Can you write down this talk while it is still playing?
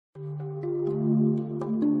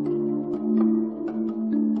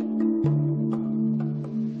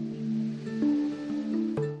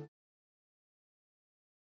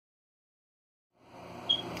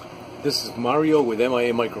This is Mario with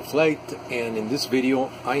MIA Microflight, and in this video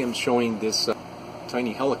I am showing this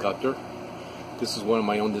tiny helicopter. This is one of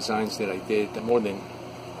my own designs that I did more than,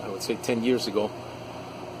 I would say, 10 years ago,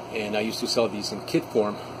 and I used to sell these in kit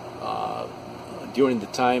form. During the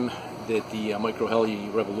time that the micro-heli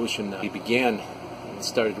revolution began, it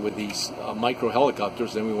started with these micro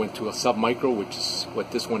helicopters, then we went to a sub-micro, which is what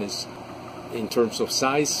this one is in terms of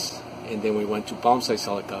size, and then we went to palm-sized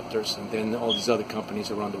helicopters, and then all these other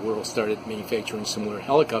companies around the world started manufacturing similar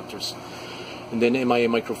helicopters. And then MIA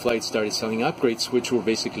Microflight started selling upgrades, which were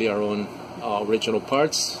basically our own original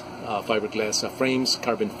parts, fiberglass frames,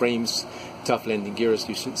 carbon frames, tough landing gear, as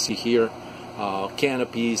you see here,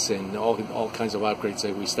 canopies, and all kinds of upgrades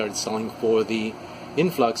that we started selling for the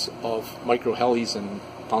influx of micro-helis and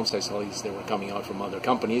palm-sized helis that were coming out from other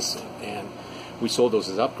companies, and we sold those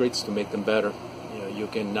as upgrades to make them better. You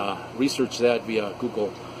can research that via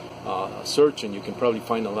Google search, and you can probably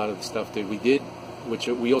find a lot of the stuff that we did, which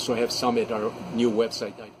we also have some at our new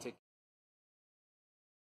website.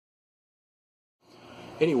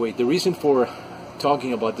 Anyway, the reason for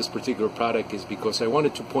talking about this particular product is because I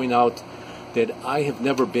wanted to point out that I have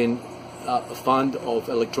never been fond of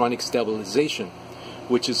electronic stabilization,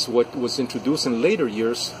 which is what was introduced in later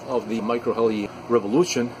years of the micro-heli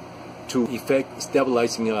revolution to effect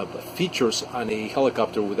stabilizing features on a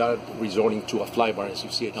helicopter without resorting to a flybar, as you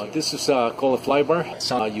see it. Now, this is called a flybar.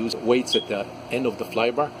 Some use weights at the end of the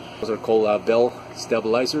flybar. Those are called bell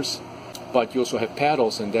stabilizers. But you also have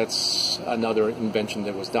paddles, and that's another invention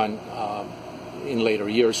that was done in later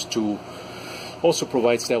years to also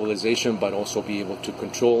provide stabilization, but also be able to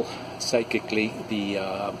control psychically the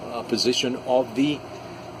position of the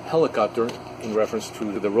helicopter in reference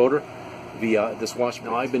to the rotor via this wash.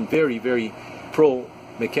 Now, I've been very pro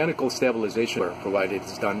mechanical stabilization, provided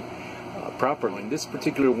it's done properly. In this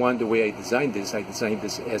particular one, the way I designed this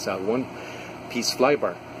as a one-piece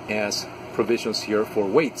flybar, as provisions here for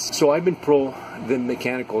weights. So I've been pro the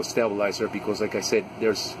mechanical stabilizer because, like I said,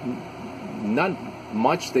 there's not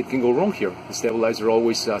much that can go wrong here. The stabilizer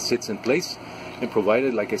always sits in place, and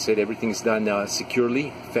provided, like I said, everything is done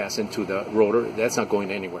securely, fastened to the rotor, that's not going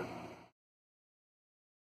anywhere.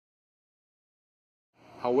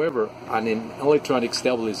 However, on an electronic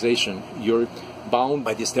stabilization, you're bound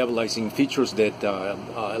by the stabilizing features that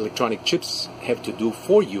electronic chips have to do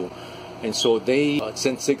for you. And so they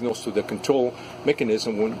send signals to the control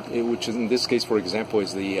mechanism, which in this case, for example,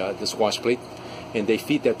 is the swash plate. And they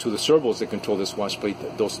feed that to the servos that control the swash plate,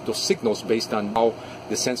 those signals based on how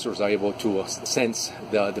the sensors are able to sense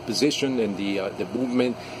the position and the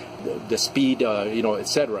movement, the speed,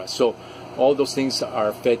 etc. So all those things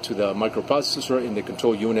are fed to the microprocessor in the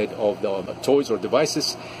control unit of the toys or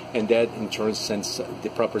devices, and that in turn sends the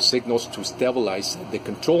proper signals to stabilize the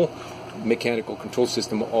mechanical control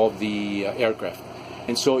system of the aircraft.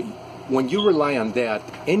 And so when you rely on that,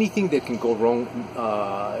 anything that can go wrong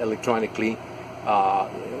electronically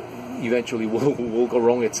eventually will go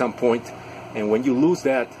wrong at some point. And when you lose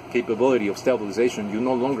that capability of stabilization, you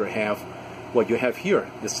no longer have what you have here,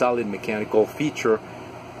 the solid mechanical feature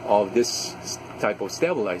of this type of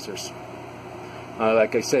stabilizers.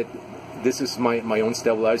 Like I said, this is my own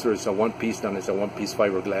stabilizer. It's a one-piece, done as a one-piece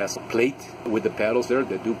fiberglass plate with the paddles there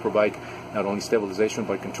that do provide not only stabilization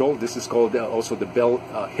but control. This is called also the Bell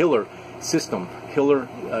Hiller system. Hiller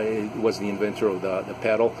was the inventor of the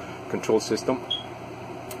paddle control system,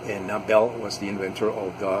 and Bell was the inventor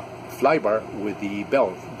of the flybar with the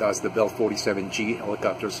Bell. That's the Bell 47G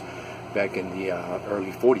helicopters back in the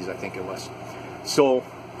early 40s, I think it was. So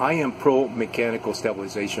I am pro mechanical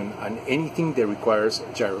stabilization on anything that requires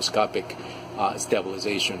gyroscopic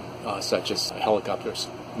stabilization, such as helicopters.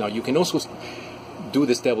 Now, you can also do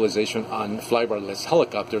the stabilization on flybarless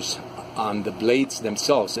helicopters on the blades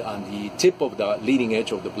themselves. On the tip of the leading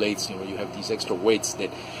edge of the blades, you have these extra weights that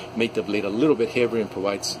make the blade a little bit heavier and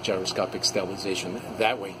provides gyroscopic stabilization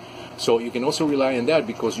that way. So you can also rely on that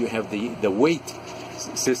because you have the weight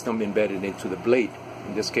system embedded into the blade.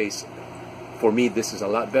 In this case, for me, this is a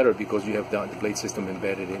lot better because you have the blade system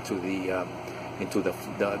embedded into the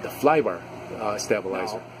flybar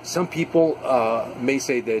stabilizer. Some people may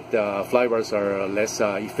say that flybars are less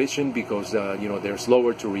efficient because they're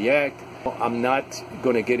slower to react. I'm not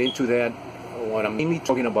going to get into that. What I'm mainly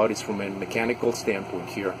talking about is from a mechanical standpoint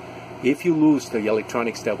here. If you lose the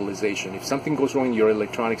electronic stabilization, if something goes wrong in your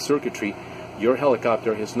electronic circuitry, your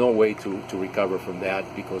helicopter has no way to recover from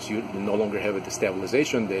that because you no longer have the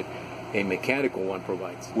stabilization that a mechanical one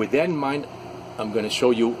provides. With that in mind, I'm going to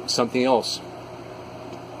show you something else.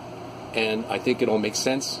 And I think it all makes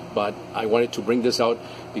sense, but I wanted to bring this out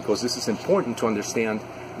because this is important to understand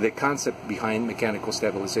the concept behind mechanical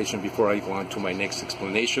stabilization before I go on to my next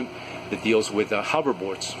explanation that deals with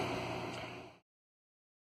hoverboards.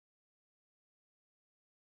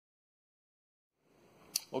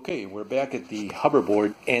 Okay, we're back at the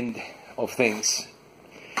hoverboard end of things.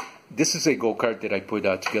 This is a go-kart that I put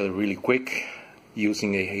together really quick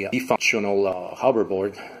using a functional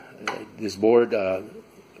hoverboard. This board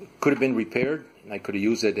could have been repaired, and I could have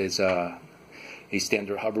used it as a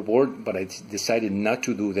standard hoverboard, but I decided not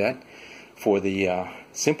to do that for the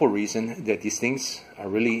simple reason that these things are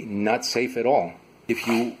really not safe at all. If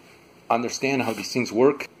you understand how these things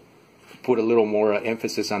work, put a little more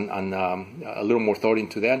emphasis on a little more thought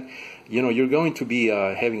into that, you know, you're going to be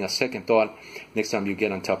having a second thought next time you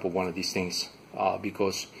get on top of one of these things,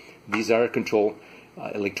 because these are controlled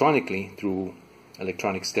electronically through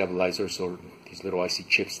electronic stabilizers or these little IC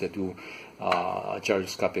chips that do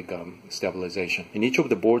gyroscopic stabilization. In each of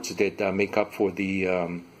the boards that make up for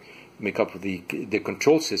the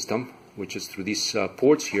control system, which is through these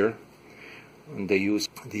ports here, and they use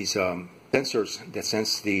these sensors that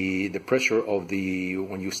sense the pressure of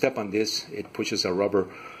when you step on this, it pushes a rubber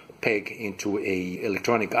peg into a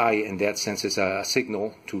electronic eye, and that senses a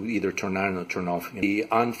signal to either turn on or turn off. The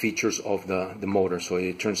on features of the motor, so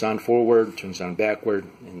it turns on forward, turns on backward,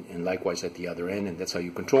 and likewise at the other end, and that's how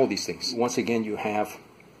you control these things. Once again, you have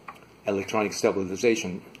electronic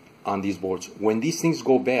stabilization on these boards. When these things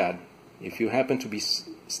go bad, if you happen to be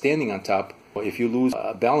standing on top, if you lose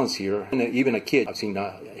balance here, and even a kid, I've seen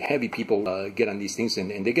heavy people get on these things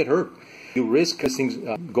and they get hurt. You risk things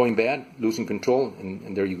going bad, losing control,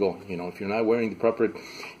 and there you go. You know, if you're not wearing the proper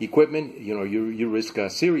equipment, you know, you risk a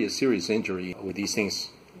serious injury with these things.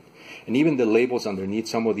 And even the labels underneath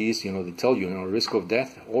some of these, you know, they tell you, you know, risk of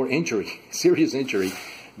death or injury, serious injury.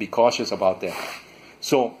 Be cautious about that.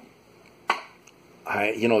 So,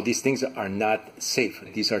 you know, these things are not safe.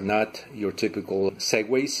 These are not your typical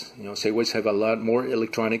Segways. You know, Segways have a lot more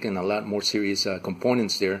electronic and a lot more serious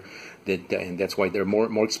components there, and that's why they're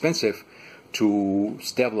more expensive to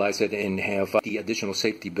stabilize it and have the additional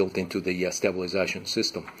safety built into the stabilization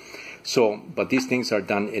system. So, but these things are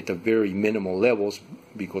done at the very minimal levels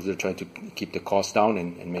because they're trying to keep the cost down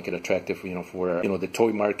and make it attractive, you know, for the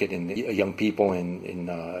toy market and young people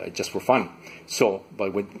and just for fun. So, but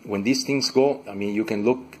when these things go, I mean, you can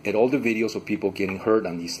look at all the videos of people getting hurt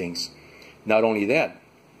on these things. Not only that,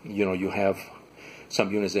 you know, you have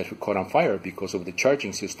some units that have caught on fire because of the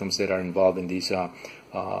charging systems that are involved in these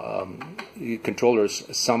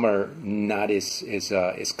controllers. Some are not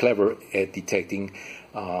as clever at detecting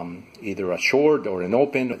either a short or an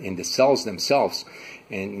open in the cells themselves,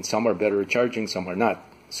 and some are better at charging, some are not.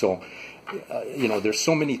 So, you know, there's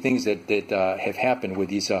so many things that have happened with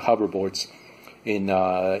these hoverboards in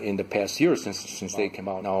the past year since they came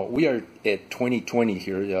out. Now we are at 2020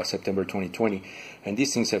 here, September 2020, and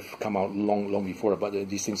these things have come out long before. But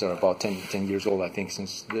these things are about 10 years old, I think,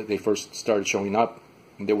 since they first started showing up.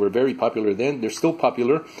 They were very popular then. They're still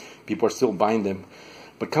popular. People are still buying them.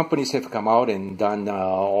 But companies have come out and done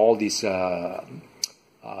all these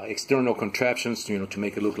external contraptions, you know, to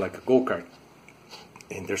make it look like a go-kart.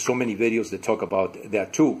 And there's so many videos that talk about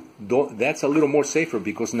that too. That's a little more safer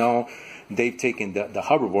because now they've taken the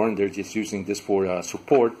hoverboard and they're just using this for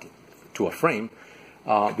support to a frame,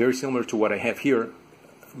 very similar to what I have here.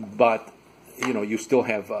 But you know, you still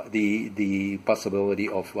have the possibility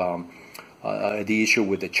of the issue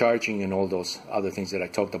with the charging and all those other things that I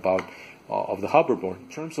talked about of the hoverboard. In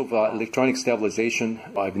terms of electronic stabilization,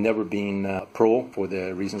 I've never been pro for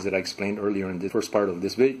the reasons that I explained earlier in the first part of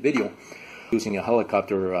this video. Using a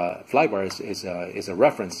helicopter flybar is a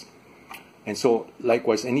reference. And so,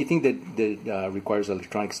 likewise, anything that requires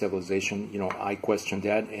electronic stabilization, you know, I question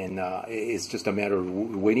that, and it's just a matter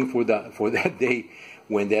of waiting for that day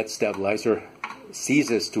when that stabilizer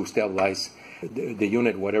ceases to stabilize the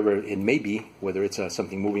unit, whatever it may be, whether it's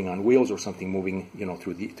something moving on wheels or something moving, you know,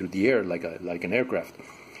 through the air like an aircraft.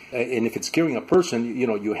 And if it's carrying a person, you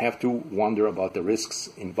know, you have to wonder about the risks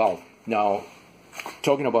involved. Now,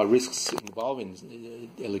 talking about risks involved in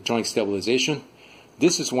electronic stabilization,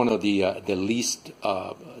 this is one of the least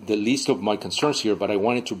of my concerns here, but I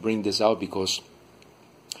wanted to bring this out because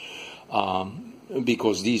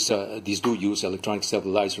these do use electronic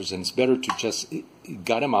stabilizers, and it's better to just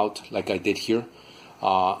gut them out like I did here.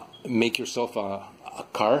 Make yourself a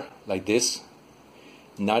car like this,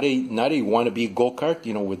 not a wannabe go-kart,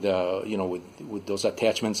 you know, with those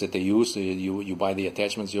attachments that they use. You buy the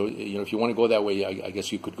attachments. You know, if you want to go that way, I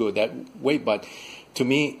guess you could go that way. But to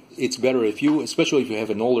me, it's better if you, especially if you have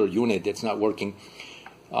an older unit that's not working,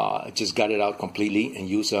 just gut it out completely and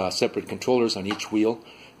use separate controllers on each wheel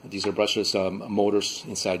These are brushless motors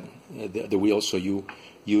inside the wheel, so you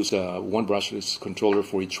use one brushless controller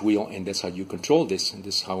for each wheel, and that's how you control this. And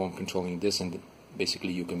this is how I'm controlling this, and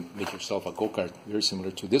basically you can make yourself a go-kart very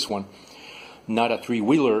similar to this one. Not a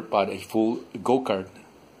three-wheeler, but a full go-kart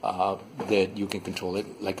that you can control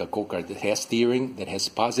it like a go-kart that has steering, that has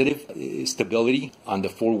positive stability on the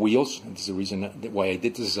four wheels. And this is the reason why I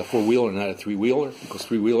did this as a four-wheeler, not a three-wheeler, because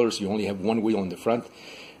three-wheelers, you only have one wheel in the front.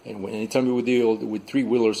 And anytime you deal with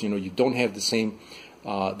three-wheelers, you don't have the same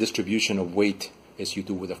distribution of weight as you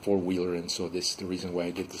do with a four-wheeler, and so this is the reason why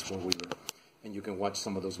I did this four-wheeler. And you can watch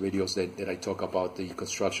some of those videos that I talk about the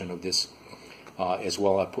construction of this as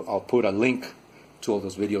well. I'll put a link to all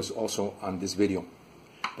those videos also on this video.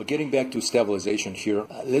 But getting back to stabilization here,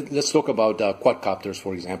 let's talk about quadcopters,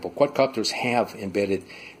 for example. Quadcopters have embedded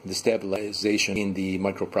the stabilization in the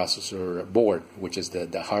microprocessor board, which is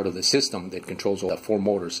the heart of the system that controls all the four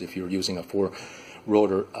motors if you're using a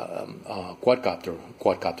four-rotor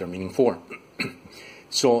quadcopter meaning four.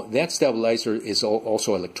 So that stabilizer is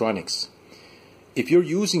also electronics. If you're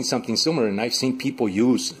using something similar, and I've seen people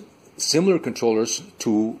use similar controllers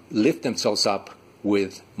to lift themselves up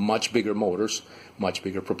with much bigger motors, much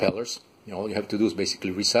bigger propellers. All you have to do is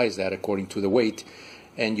basically resize that according to the weight,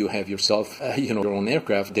 and you have yourself, your own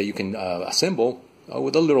aircraft that you can assemble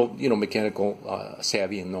with a little, mechanical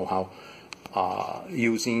savvy and know-how,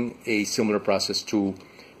 using a similar process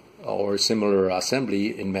or similar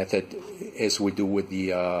assembly in method as we do with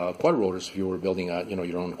the quad rotors. If you were building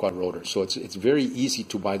your own quad rotor, so it's very easy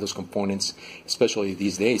to buy those components, especially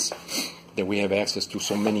these days that we have access to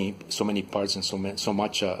so many parts and so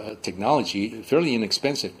much technology, fairly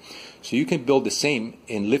inexpensive. So you can build the same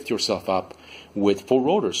and lift yourself up with four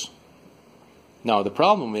rotors. Now the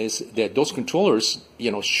problem is that those controllers,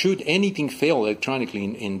 should anything fail electronically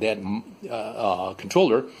in that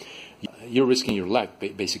controller, you're risking your life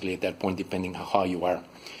basically at that point, depending on how you are.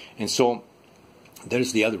 And so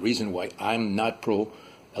there's the other reason why I'm not pro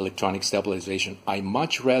electronic stabilization. I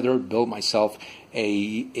much rather build myself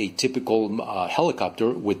a typical helicopter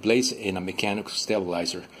with blades and a mechanical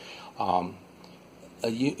stabilizer. At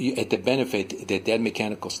the benefit that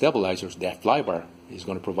mechanical stabilizer, that flybar, is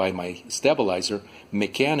going to provide my stabilizer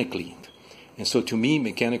mechanically. And so to me,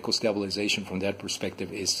 mechanical stabilization from that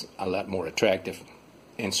perspective is a lot more attractive.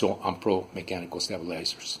 And so I'm pro mechanical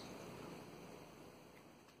stabilizers.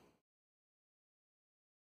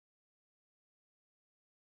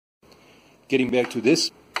 Getting back to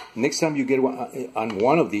this, next time you get on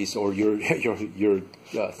one of these, or you're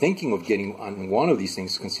thinking of getting on one of these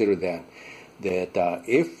things, consider that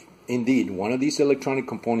if indeed one of these electronic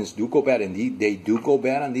components do go bad, and they do go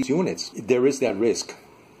bad on these units, there is that risk.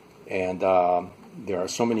 And there are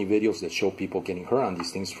so many videos that show people getting hurt on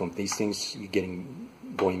these things, from these things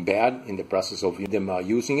going bad in the process of them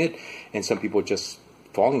using it, and some people just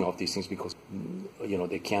falling off these things because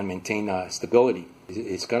they can't maintain stability.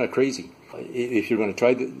 It's kind of crazy. If you're going to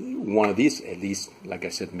try one of these, at least, like I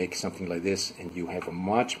said, make something like this, and you have a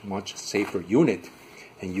much safer unit,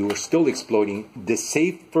 and you are still exploiting the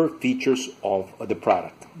safer features of the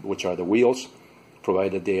product, which are the wheels,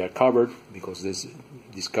 provided they are covered, because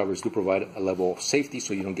these covers do provide a level of safety,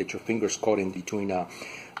 so you don't get your fingers caught in between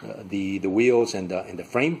the wheels and the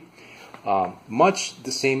frame. Much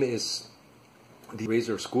the same as the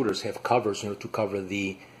Razor scooters have covers, to cover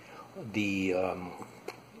the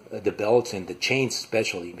belts and the chains,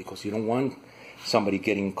 especially because you don't want somebody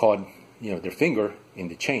getting caught, their finger in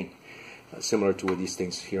the chain. Similar to these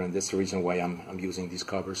things here, and that's the reason why I'm using these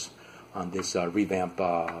covers on this revamp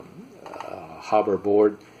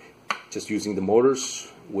hoverboard. Just using the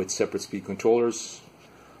motors with separate speed controllers,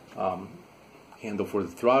 handle for the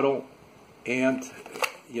throttle, and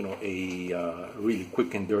a really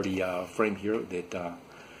quick and dirty frame here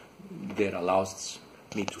that allows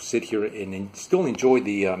me to sit here and still enjoy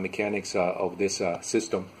the mechanics of this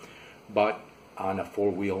system, but on a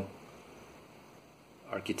four-wheel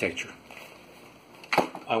architecture.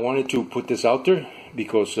 I wanted to put this out there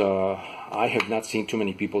because I have not seen too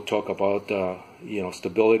many people talk about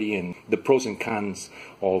stability and the pros and cons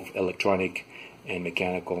of electronic and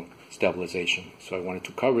mechanical stabilization. So I wanted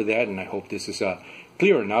to cover that, and I hope this is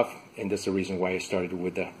clear enough. And that's the reason why I started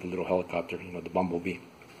with the little helicopter, the Bumblebee,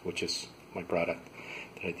 which is my product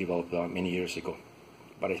that I developed many years ago.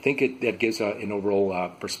 But I think that gives an overall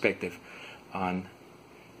perspective on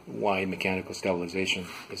why mechanical stabilization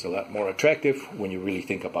is a lot more attractive when you really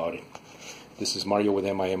think about it. This is Mario with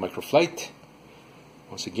MIA Microflight.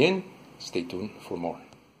 Once again, stay tuned for more.